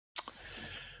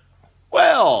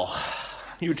Well,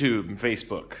 YouTube and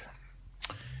Facebook.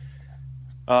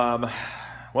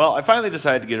 Well, I finally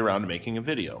decided to get around to making a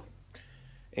video.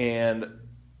 And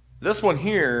this one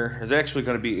here is actually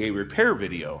going to be a repair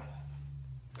video.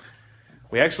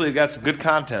 We actually got some good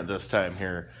content this time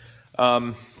here.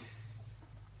 I'm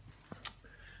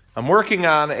working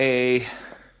on a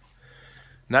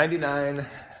 99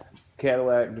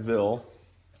 Cadillac DeVille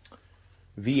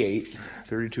V8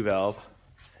 32 valve,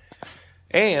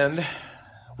 and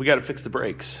we got to fix the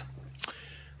brakes.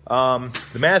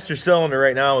 The master cylinder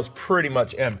right now is pretty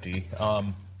much empty.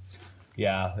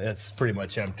 Yeah, it's pretty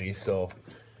much empty, so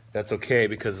that's okay,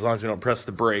 because as long as we don't press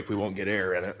the brake, we won't get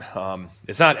air in it.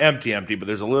 It's not empty, but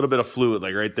there's a little bit of fluid,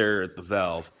 like right there at the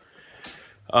valve.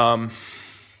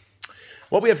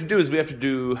 What we have to do is we have to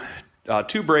do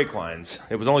 2 brake lines.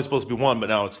 It was only supposed to be 1, but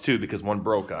now it's 2 because one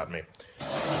broke on me.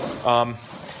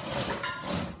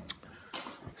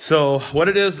 So what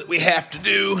it is that we have to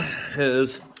do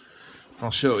is, I'll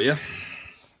show you.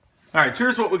 All right, so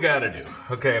here's what we got to do.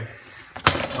 Okay.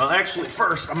 Well, actually,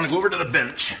 first I'm going to go over to the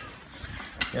bench,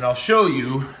 and I'll show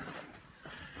you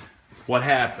what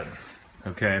happened.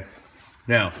 Okay.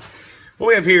 Now, what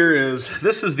we have here is,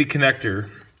 this is the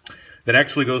connector that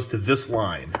actually goes to this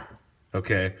line.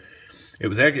 Okay. It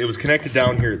was connected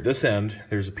down here at this end.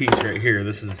 There's a piece right here.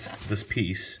 This is this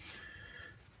piece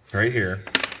right here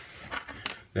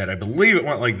that I believe it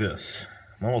went like this.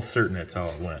 I'm almost certain that's how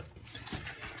it went.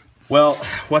 Well,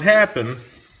 what happened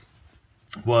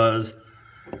was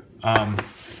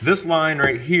this line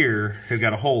right here has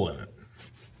got a hole in it.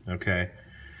 Okay.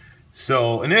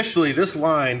 So initially this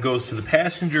line goes to the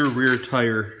passenger rear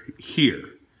tire here.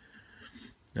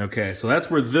 Okay, so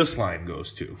that's where this line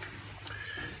goes to.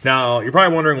 Now, you're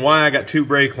probably wondering why I got 2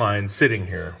 brake lines sitting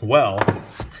here. Well,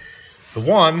 the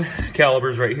one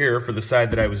caliber's right here for the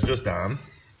side that I was just on.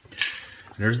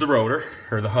 There's the rotor,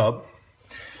 or the hub,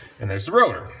 and there's the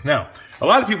rotor. Now, a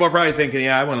lot of people are probably thinking,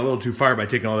 yeah, I went a little too far by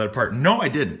taking all that apart. No, I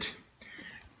didn't.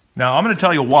 Now, I'm going to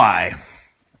tell you why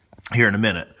here in a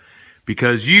minute.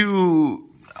 Because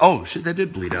oh, shit, that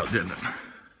did bleed out, didn't it?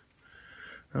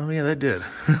 Oh, yeah, that did.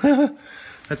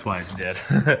 That's why it's dead.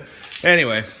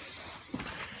 Anyway.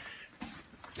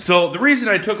 So the reason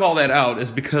I took all that out is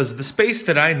because the space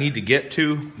that I need to get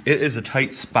to, it is a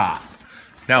tight spot.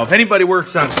 Now, if anybody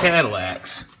works on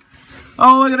Cadillacs,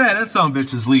 oh, look at that, that son of a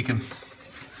bitch is leaking.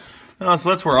 Oh, so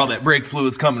that's where all that brake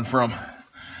fluid's coming from.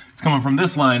 It's coming from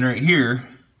this line right here.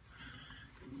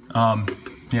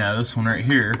 Yeah, this one right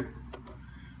here,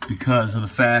 because of the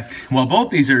fact, well, both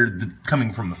these are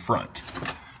coming from the front.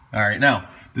 All right, now,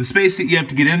 the space that you have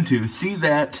to get into, see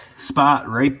that spot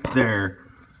right there?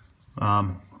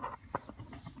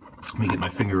 Let me get my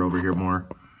finger over here more.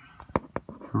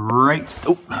 Right,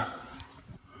 oh,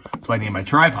 that's why I need my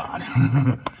tripod.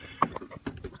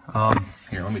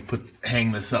 Here, let me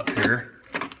hang this up here.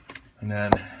 And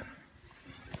then,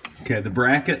 okay, the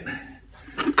bracket.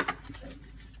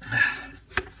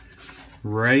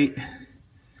 Right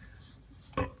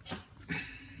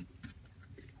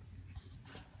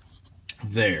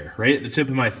there, right at the tip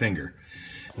of my finger.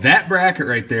 That bracket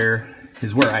right there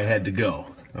is where I had to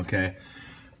go, okay?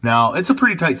 Now, it's a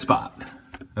pretty tight spot,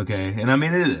 okay? And I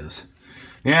mean, it is.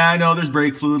 Yeah, I know there's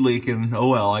brake fluid leaking. Oh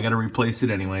well, I gotta replace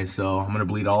it anyway, so I'm gonna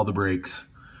bleed all the brakes.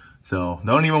 So,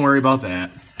 don't even worry about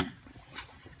that.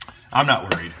 I'm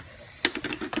not worried.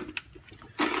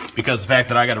 Because the fact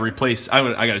that I gotta replace,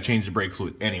 I gotta change the brake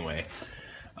fluid anyway.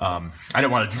 I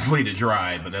didn't want to bleed it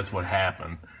dry, but that's what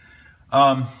happened.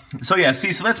 So yeah,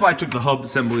 see, so that's why I took the hub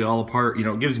assembly all apart. You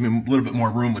know, it gives me a little bit more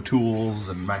room with tools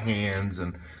and my hands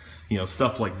and, you know,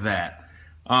 stuff like that.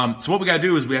 So what we got to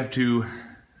do is we have to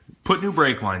put new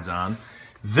brake lines on.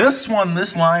 This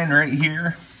line right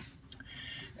here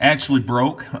actually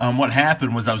broke. What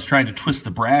happened was I was trying to twist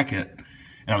the bracket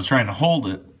and I was trying to hold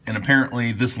it, and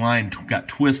apparently this line got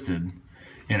twisted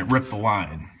and it ripped the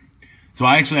line. So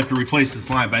I actually have to replace this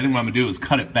line, but I think what I'm going to do is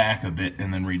cut it back a bit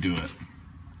and then redo it.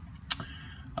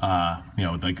 You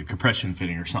know, with like a compression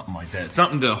fitting or something like that.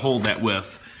 Something to hold that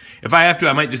with. If I have to,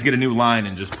 I might just get a new line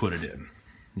and just put it in.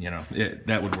 You know,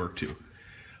 that would work too.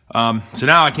 So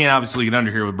now I can't obviously get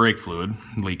under here with brake fluid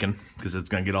leaking, because it's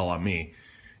going to get all on me.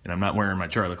 And I'm not wearing my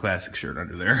Charlie Classic shirt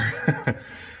under there.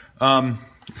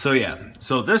 So yeah,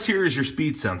 so this here is your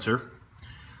speed sensor.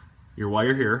 Your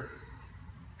wire here.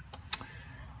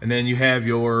 And then you have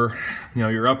your, you know,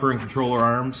 your upper and controller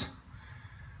arms.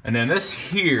 And then this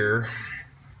here,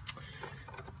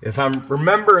 if I'm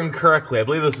remembering correctly, I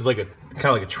believe this is like a kind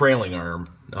of like a trailing arm.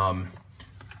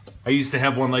 I used to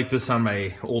have one like this on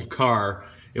my old car.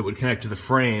 It would connect to the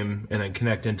frame and then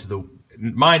connect into the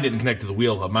mine didn't connect to the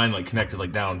wheel hub. Mine like connected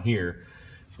like down here,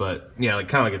 but yeah, like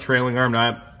kind of like a trailing arm.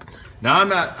 Now I'm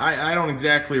not. I don't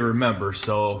exactly remember,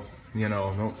 so you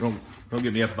know, don't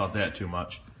get me up about that too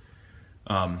much.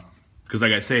 Because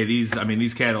like I say, these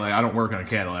Cadillac, I don't work on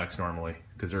Cadillacs normally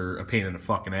because they're a pain in the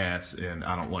fucking ass, and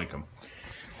I don't like them.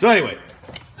 So anyway,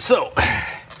 so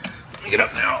let me get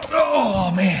up now.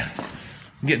 Oh man,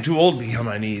 I'm getting too old to be on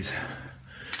my knees.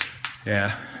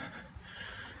 Yeah.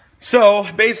 So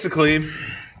basically,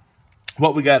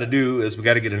 what we got to do is we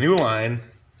got to get a new line.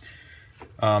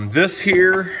 This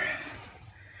here,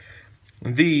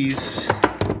 these,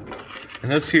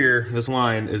 and this here, this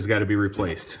line has got to be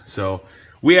replaced. So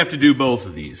we have to do both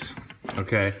of these.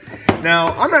 Okay. Now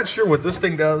I'm not sure what this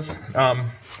thing does. I'm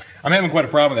having quite a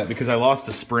problem with that because I lost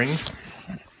a spring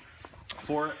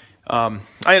for it. I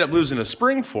ended up losing a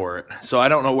spring for it, so I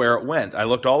don't know where it went. I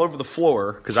looked all over the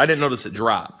floor because I didn't notice it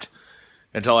dropped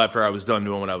until after I was done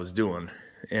doing what I was doing.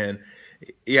 And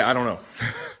yeah, I don't know.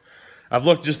 I've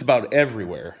looked just about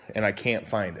everywhere and I can't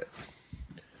find it.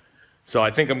 So I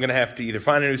think I'm going to have to either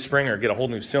find a new spring or get a whole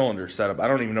new cylinder set up. I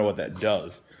don't even know what that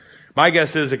does. My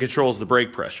guess is it controls the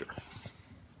brake pressure,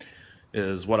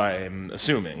 is what I'm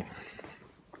assuming.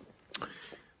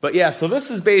 But yeah, so this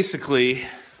is basically,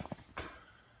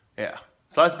 yeah.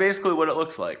 So that's basically what it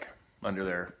looks like under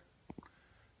there,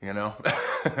 you know?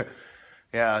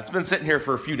 Yeah, it's been sitting here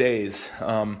for a few days.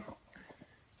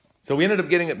 So we ended up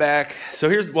getting it back. So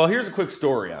here's a quick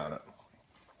story on it.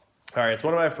 All right, it's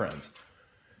one of my friends.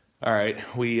 All right,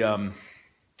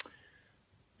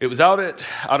 it was out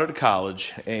at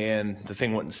college, and the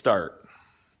thing wouldn't start.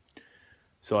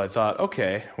 So I thought,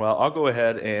 okay, well, I'll go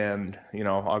ahead and, you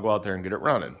know, I'll go out there and get it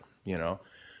running, you know.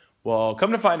 Well,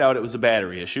 come to find out, it was a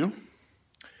battery issue.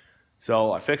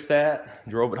 So I fixed that,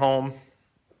 drove it home,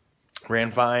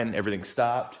 ran fine, everything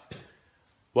stopped.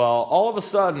 Well, all of a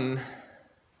sudden,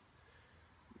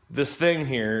 this thing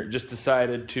here just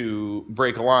decided to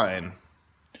break a line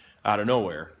out of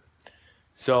nowhere.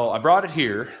 So I brought it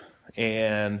here,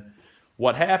 and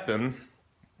what happened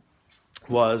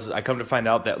was I come to find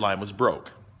out that line was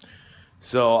broke.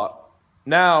 So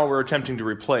now we're attempting to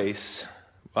replace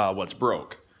what's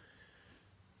broke.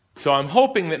 So I'm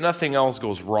hoping that nothing else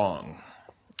goes wrong,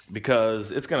 because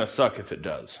it's going to suck if it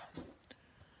does.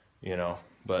 You know,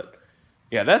 but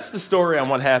yeah, that's the story on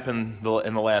what happened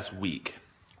in the last week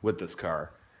with this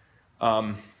car.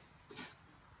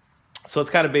 So it's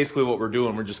kind of basically what we're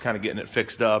doing. We're just kind of getting it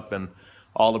fixed up and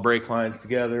all the brake lines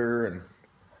together. And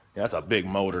yeah, that's a big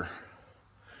motor.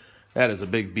 That is a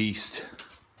big beast.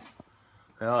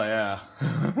 Oh yeah.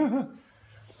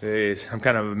 Jeez, I'm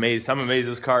kind of amazed. I'm amazed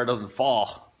this car doesn't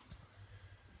fall.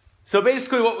 So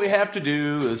basically what we have to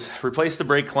do is replace the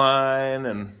brake line,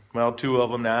 and well, 2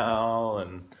 of them now,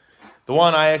 and the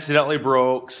one I accidentally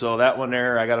broke, so that one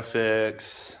there I gotta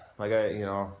fix. Like I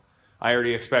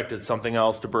already expected something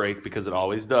else to break, because it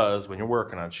always does when you're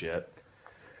working on shit.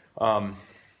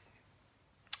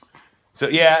 So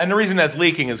yeah, and the reason that's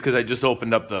leaking is because I just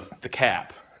opened up the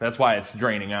cap. That's why it's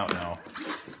draining out now.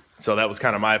 So that was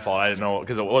kind of my fault. I didn't know,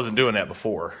 because it wasn't doing that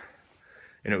before.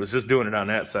 And it was just doing it on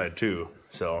that side too.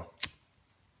 So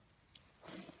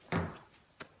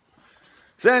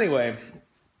anyway,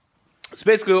 so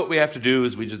basically what we have to do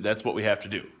is that's what we have to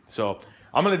do. So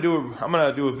I'm gonna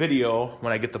do a video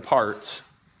when I get the parts.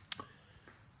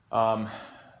 Now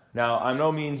I'm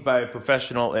no means by a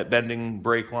professional at bending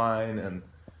brake line and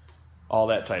all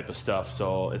that type of stuff.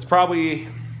 So it's gonna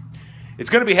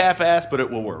be half-assed, but it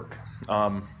will work.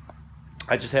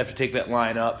 I just have to take that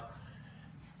line up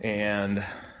and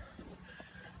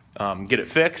get it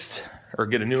fixed, or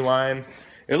get a new line.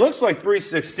 It looks like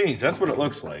 3/16. That's what it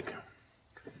looks like.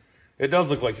 It does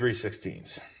look like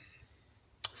 3/16.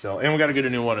 So, and we got to get a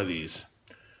new one of these.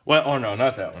 Well, oh no,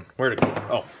 not that one. Where'd it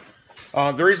go?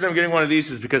 Oh, the reason I'm getting one of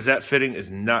these is because that fitting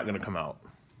is not going to come out.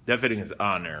 That fitting is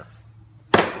on there.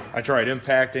 I tried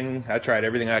impacting. I tried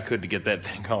everything I could to get that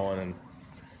thing going, and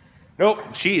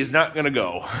nope, she is not going to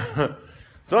go.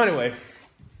 So anyway,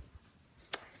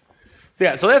 so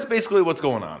yeah, so that's basically what's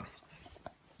going on.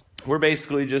 We're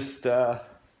basically just,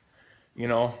 you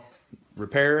know,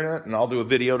 repairing it, and I'll do a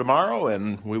video tomorrow,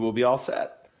 and we will be all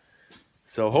set.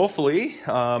 So hopefully,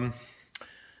 I'll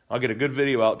get a good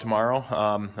video out tomorrow.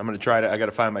 I'm going to try to, I got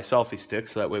to find my selfie stick,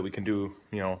 so that way we can do,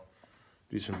 you know,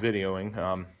 do some videoing.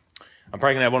 I'm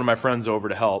probably going to have one of my friends over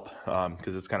to help,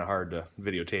 because it's kind of hard to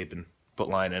videotape and put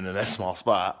line in that small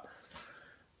spot.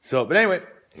 So, but anyway,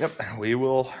 yep, we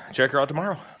will check her out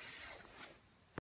tomorrow.